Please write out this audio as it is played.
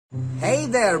Hey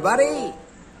there, buddy!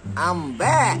 I'm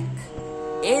back!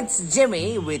 It's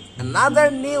Jimmy with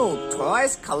another new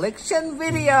toys collection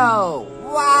video!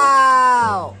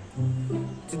 Wow!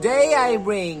 Today I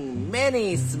bring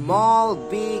many small,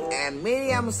 big and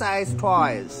medium-sized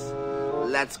toys.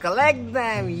 Let's collect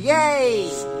them! Yay!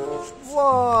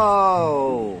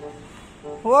 Whoa!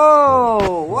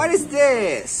 Whoa! What is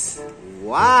this?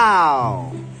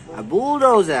 Wow! A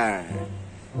bulldozer!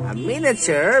 A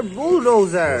miniature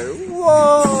bulldozer!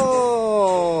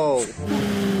 Whoa!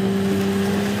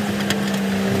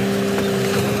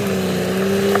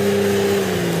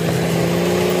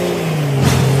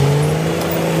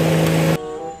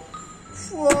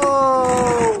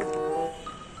 Whoa!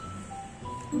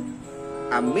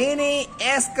 A mini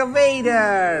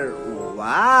excavator!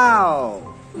 Wow!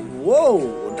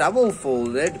 Whoa! Double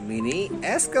folded mini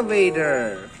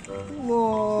excavator!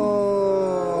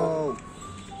 Whoa!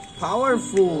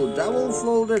 Powerful double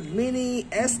folded mini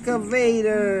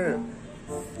excavator!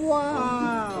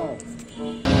 Wow!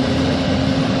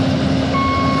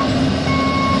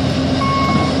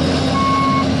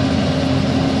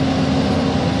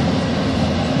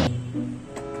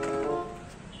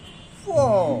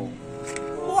 Whoa!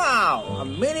 Wow! A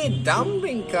mini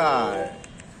dumping car!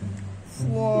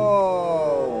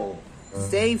 Whoa!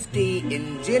 Safety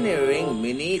engineering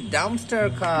mini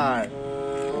dumpster car!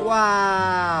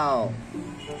 Wow!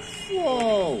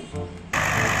 Whoa!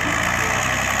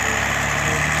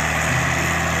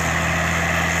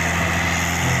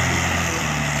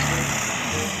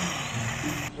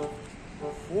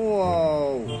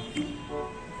 Whoa!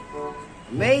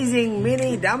 Amazing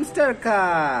mini dumpster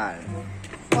car!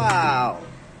 Wow!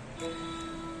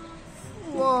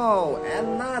 Whoa!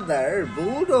 Another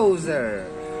bulldozer!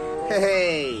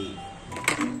 Hey!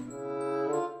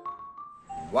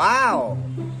 Wow!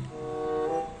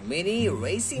 Mini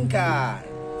racing car!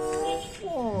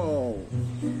 Whoa!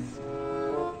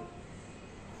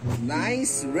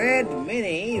 Nice red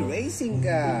mini racing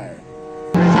car!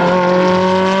 Behind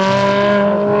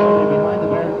the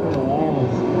barricade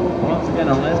walls. Once again,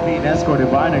 a lesbian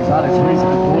escorted by an exotic racing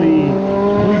employee.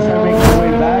 Police are making their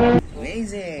way back.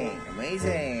 Amazing!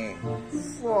 Amazing!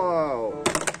 Whoa!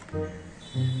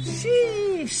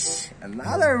 Sheesh!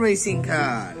 Another racing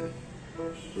car!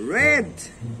 Red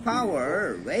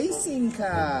power racing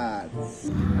car!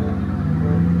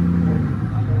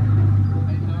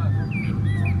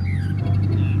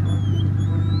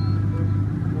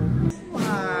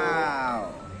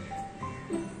 Wow!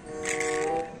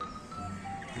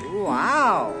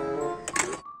 Wow!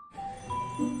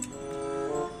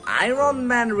 Iron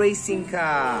Man racing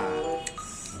car!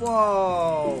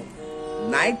 Whoa!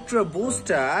 Nitro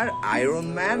booster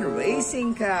Iron Man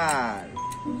racing car!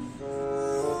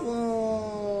 Whoa!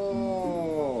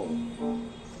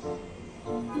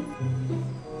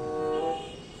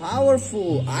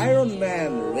 Powerful Iron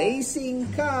Man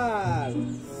racing car!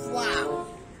 Wow!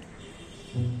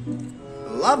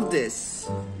 Love this!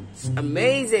 It's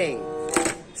amazing!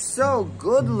 So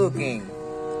good looking!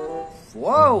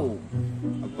 Whoa!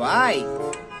 A bike!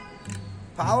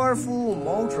 Powerful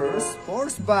motor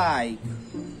sports bike!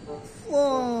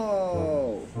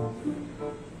 Whoa!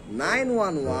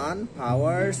 911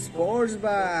 power sports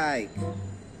bike!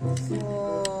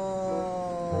 Whoa!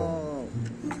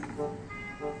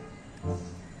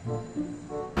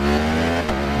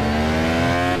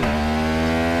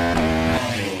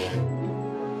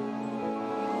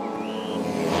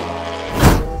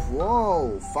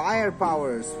 Whoa!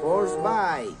 Firepower sports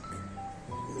bike!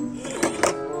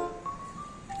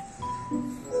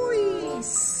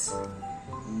 Wheeze!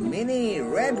 Mini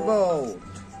red boat!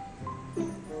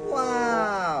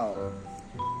 Wow!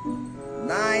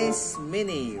 Nice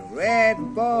mini red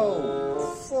boat!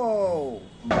 Whoa!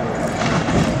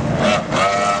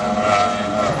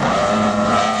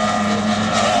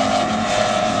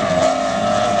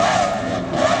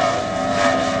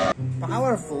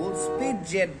 Powerful speed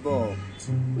jet boat!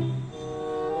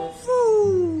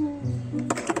 Woo!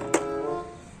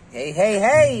 Hey, hey,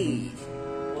 hey!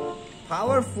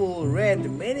 Powerful red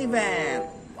minivan!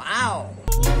 Wow!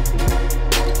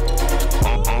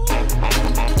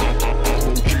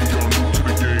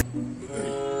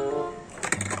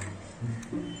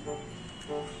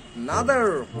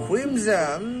 Another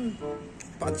crimson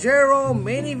Pajero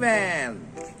minivan!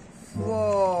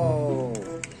 Whoa!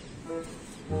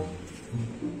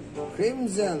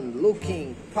 Crimson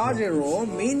looking Pajero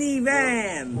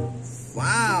minivan!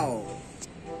 Wow!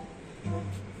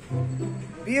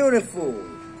 Beautiful!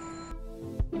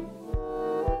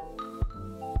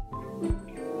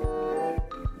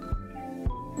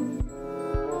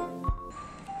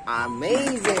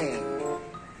 Amazing!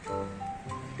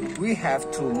 We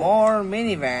have 2 more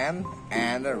minivan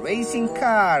and a racing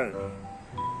car.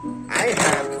 I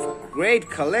have great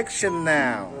collection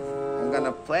now. I'm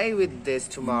gonna play with this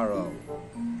tomorrow.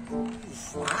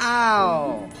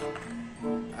 Wow!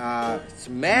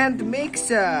 Cement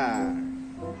mixer.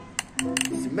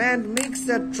 Cement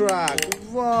mixer truck.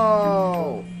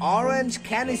 Whoa! Orange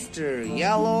canister,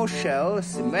 yellow shell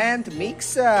cement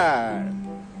mixer.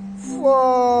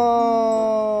 Whoa!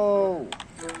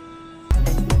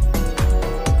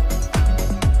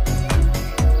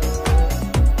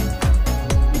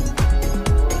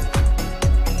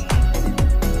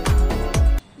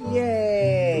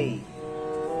 Yay!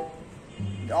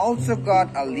 It also got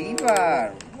a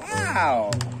lever.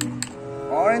 Wow!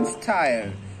 Orange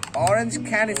tire, orange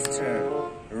canister,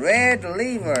 red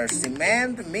lever,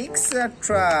 cement mixer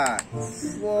truck.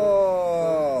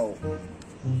 Whoa!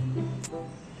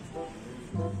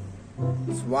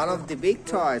 It's one of the big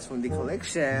toys from the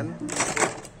collection.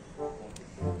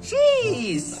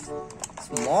 Jeez!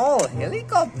 Small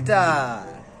helicopter.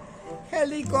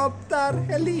 Helicopter,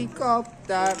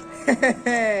 helicopter.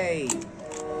 Hey!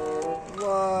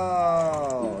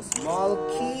 Whoa! Small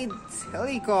kids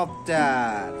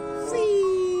helicopter.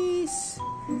 Please.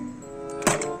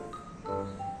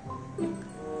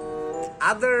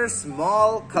 Other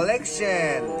small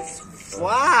collections.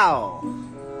 Wow!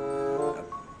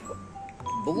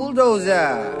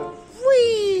 Bulldozer.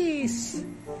 Please.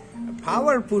 A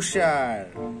power pusher.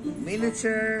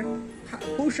 Miniature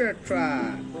pusher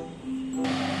truck.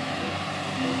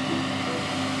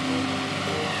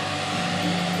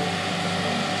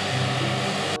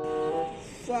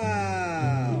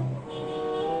 Wow!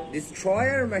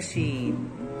 Destroyer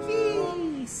machine.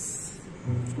 Yes.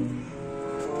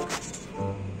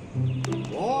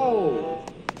 Whoa!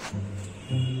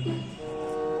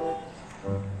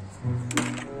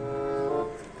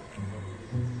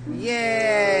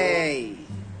 Yay!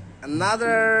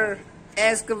 Another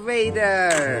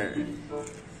excavator.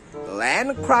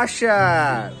 Land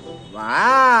crusher.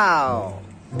 Wow!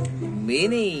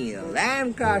 Mini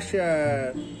land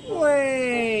crusher.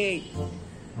 Wait!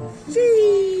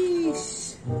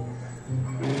 Jeez!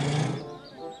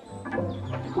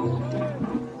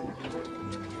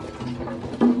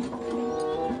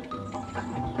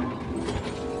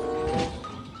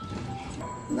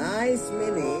 Nice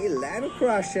mini land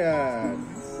crusher.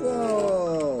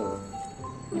 Whoa!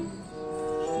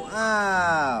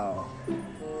 Wow!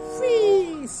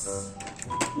 Freeze!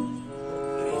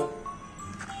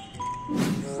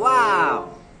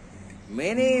 Wow!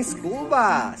 Mini school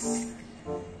bus.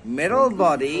 Metal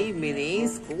body mini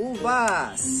school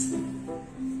bus.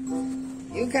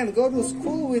 You can go to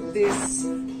school with this.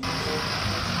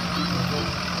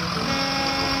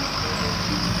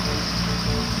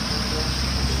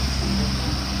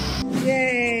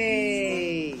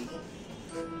 Yay!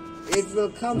 It will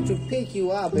come to pick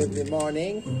you up every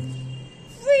morning.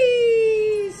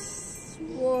 Freeze!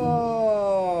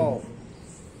 Whoa!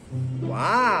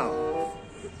 Wow!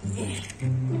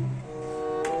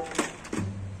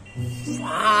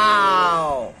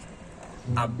 Wow!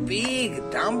 A big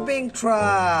dumping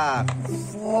truck!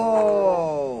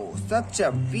 Whoa! Such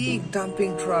a big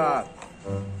dumping truck!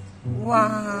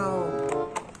 Wow!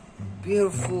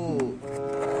 Beautiful!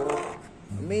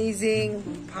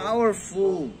 Amazing,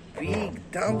 powerful, big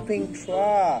dumping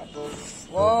truck!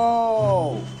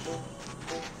 Whoa!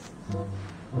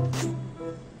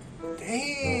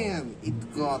 Damn!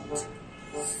 It got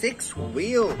 6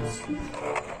 wheels!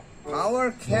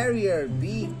 Power carrier,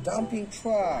 big dumping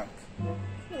truck.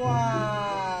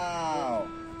 Wow!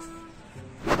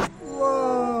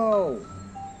 Whoa!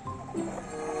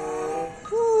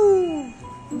 Woo!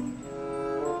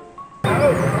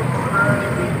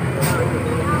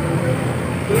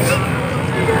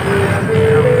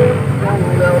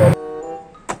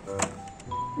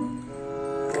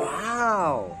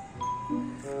 Wow!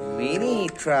 Mini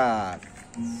truck.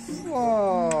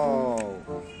 Whoa!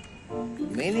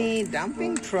 Mini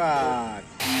dumping truck.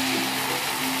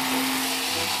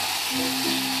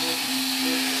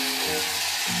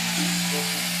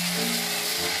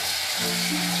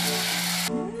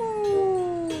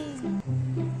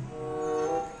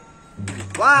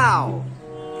 Wow!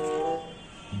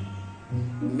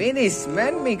 Mini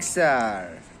cement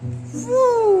mixer.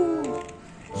 Woo!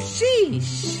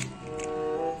 Sheesh!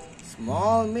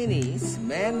 Small mini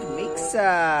cement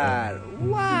mixer.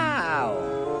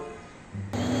 Wow!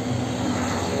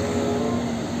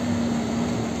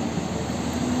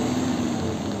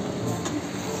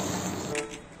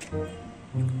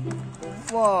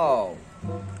 Whoa!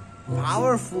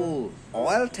 Powerful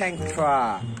oil tank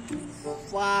truck.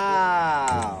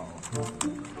 Wow!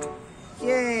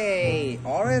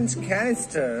 orange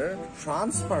canister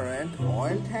transparent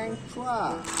oil tank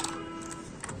truck.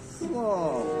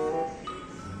 Whoa!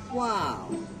 Wow!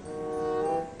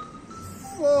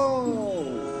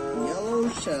 Whoa! Yellow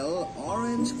shell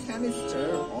orange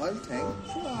canister oil tank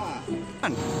truck.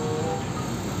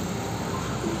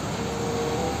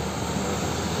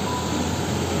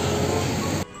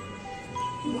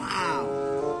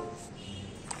 Wow!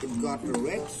 It got a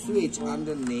red switch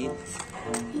underneath.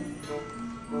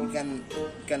 You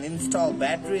can install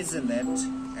batteries in it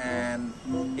and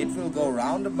it will go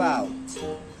roundabout.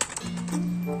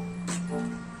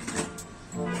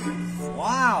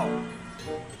 Wow!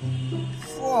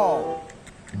 Whoa!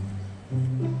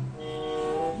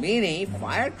 Mini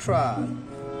fire truck.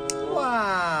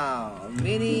 Wow!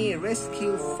 Mini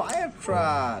rescue fire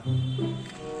truck.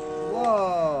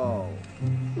 Whoa!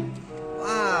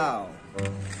 Wow!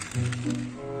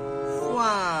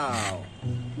 Wow!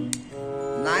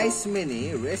 Nice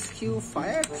mini rescue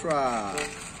fire truck.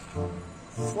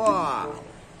 Wow!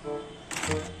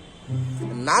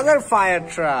 Another fire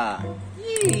truck.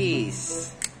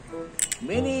 Yes!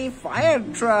 Mini fire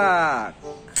truck.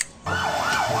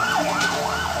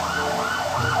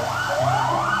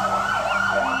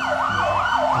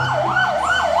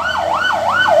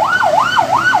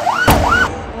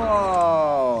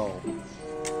 Whoa!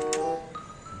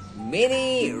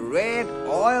 Mini red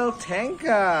oil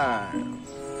tanker.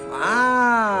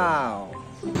 Wow!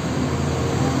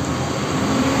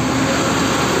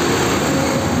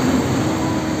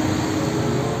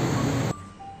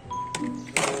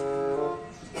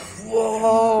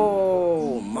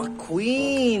 Whoa!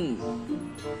 McQueen!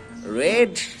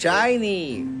 Red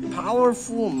shiny,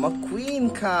 powerful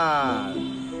McQueen car.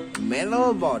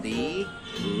 Metal body,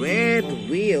 red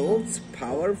wheels,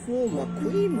 powerful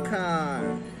McQueen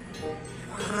car.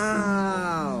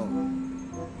 Wow!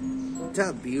 What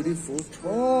a beautiful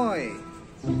toy!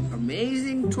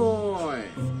 Amazing toy!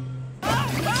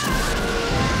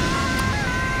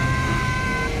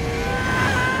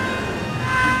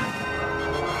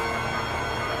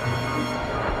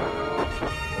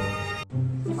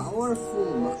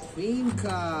 Powerful McQueen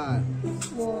car.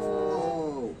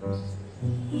 Whoa!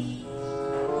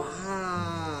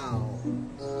 Wow!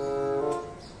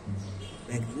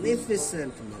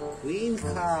 Magnificent McQueen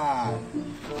car.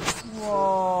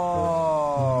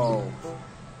 Whoa!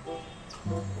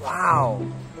 Wow!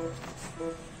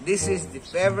 This is the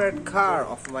favorite car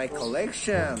of my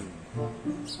collection.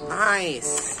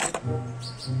 Nice!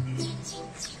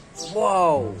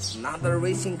 Whoa! Another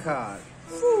racing car.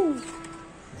 Whew.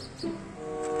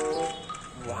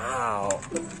 Wow!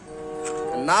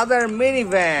 Another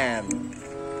minivan.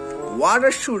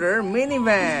 Water shooter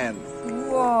minivan.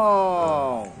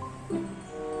 Whoa!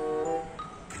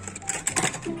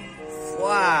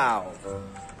 Wow!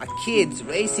 A kid's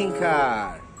racing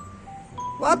car.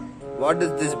 What? What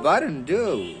does this button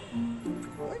do?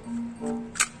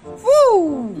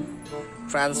 Woo!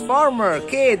 Transformer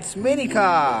kids mini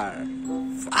car.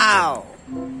 Wow!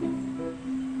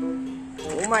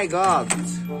 Oh my God!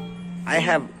 I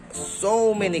have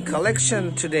so many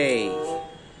collection today.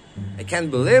 I can't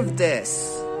believe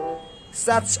this.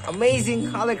 Such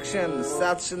amazing collection,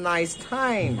 such a nice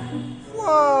time.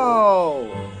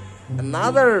 Whoa!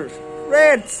 Another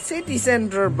red city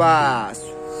center bus.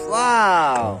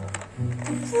 Wow!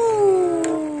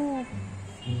 Woo.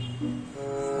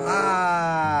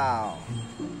 Wow!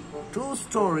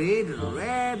 Two-storied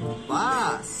red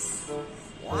bus.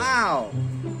 Wow!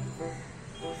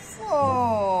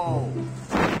 Whoa!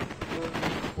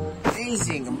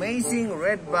 Amazing, amazing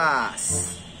red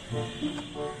bus.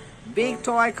 Big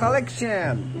toy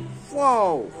collection.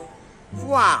 Whoa!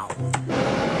 Wow!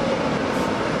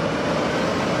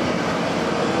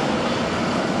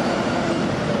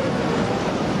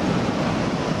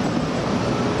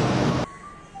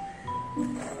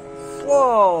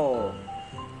 Whoa!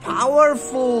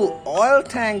 Powerful oil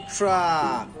tank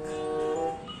truck.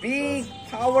 Big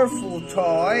powerful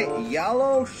toy,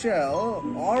 yellow shell,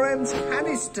 orange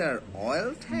canister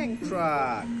oil tank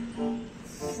truck.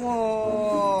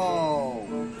 Whoa!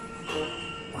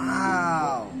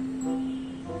 Wow!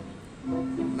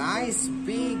 Nice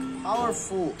big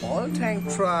powerful oil tank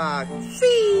truck.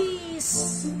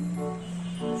 Feast!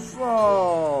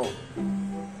 Whoa!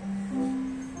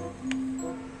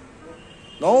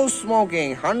 No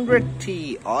smoking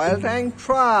 100T oil tank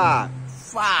truck.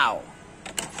 Wow!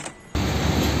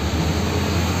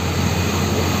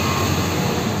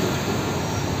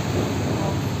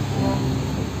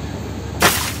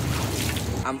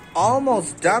 I'm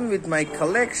almost done with my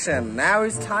collection. Now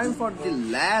it's time for the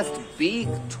last big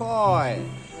toy.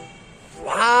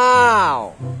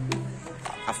 Wow!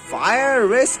 fire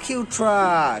rescue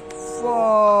truck.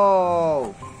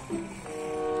 Whoa!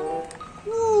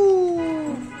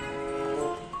 Woo!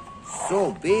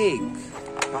 So big,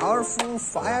 powerful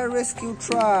fire rescue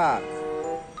truck.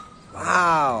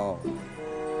 Wow!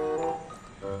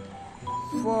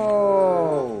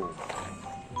 Whoa!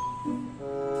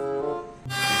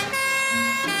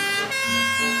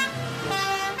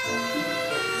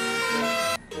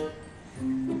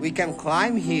 We can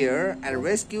climb here and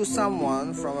rescue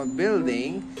someone from a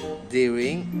building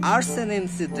during arson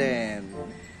incident.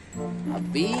 A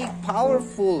big,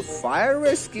 powerful fire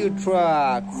rescue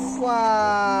truck.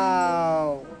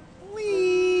 Wow!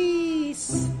 Whee!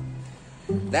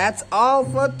 That's all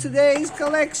for today's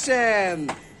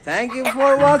collection. Thank you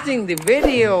for watching the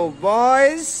video,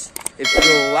 boys. If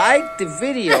you liked the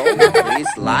video,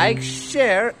 please like,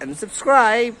 share, and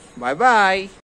subscribe. Bye-bye.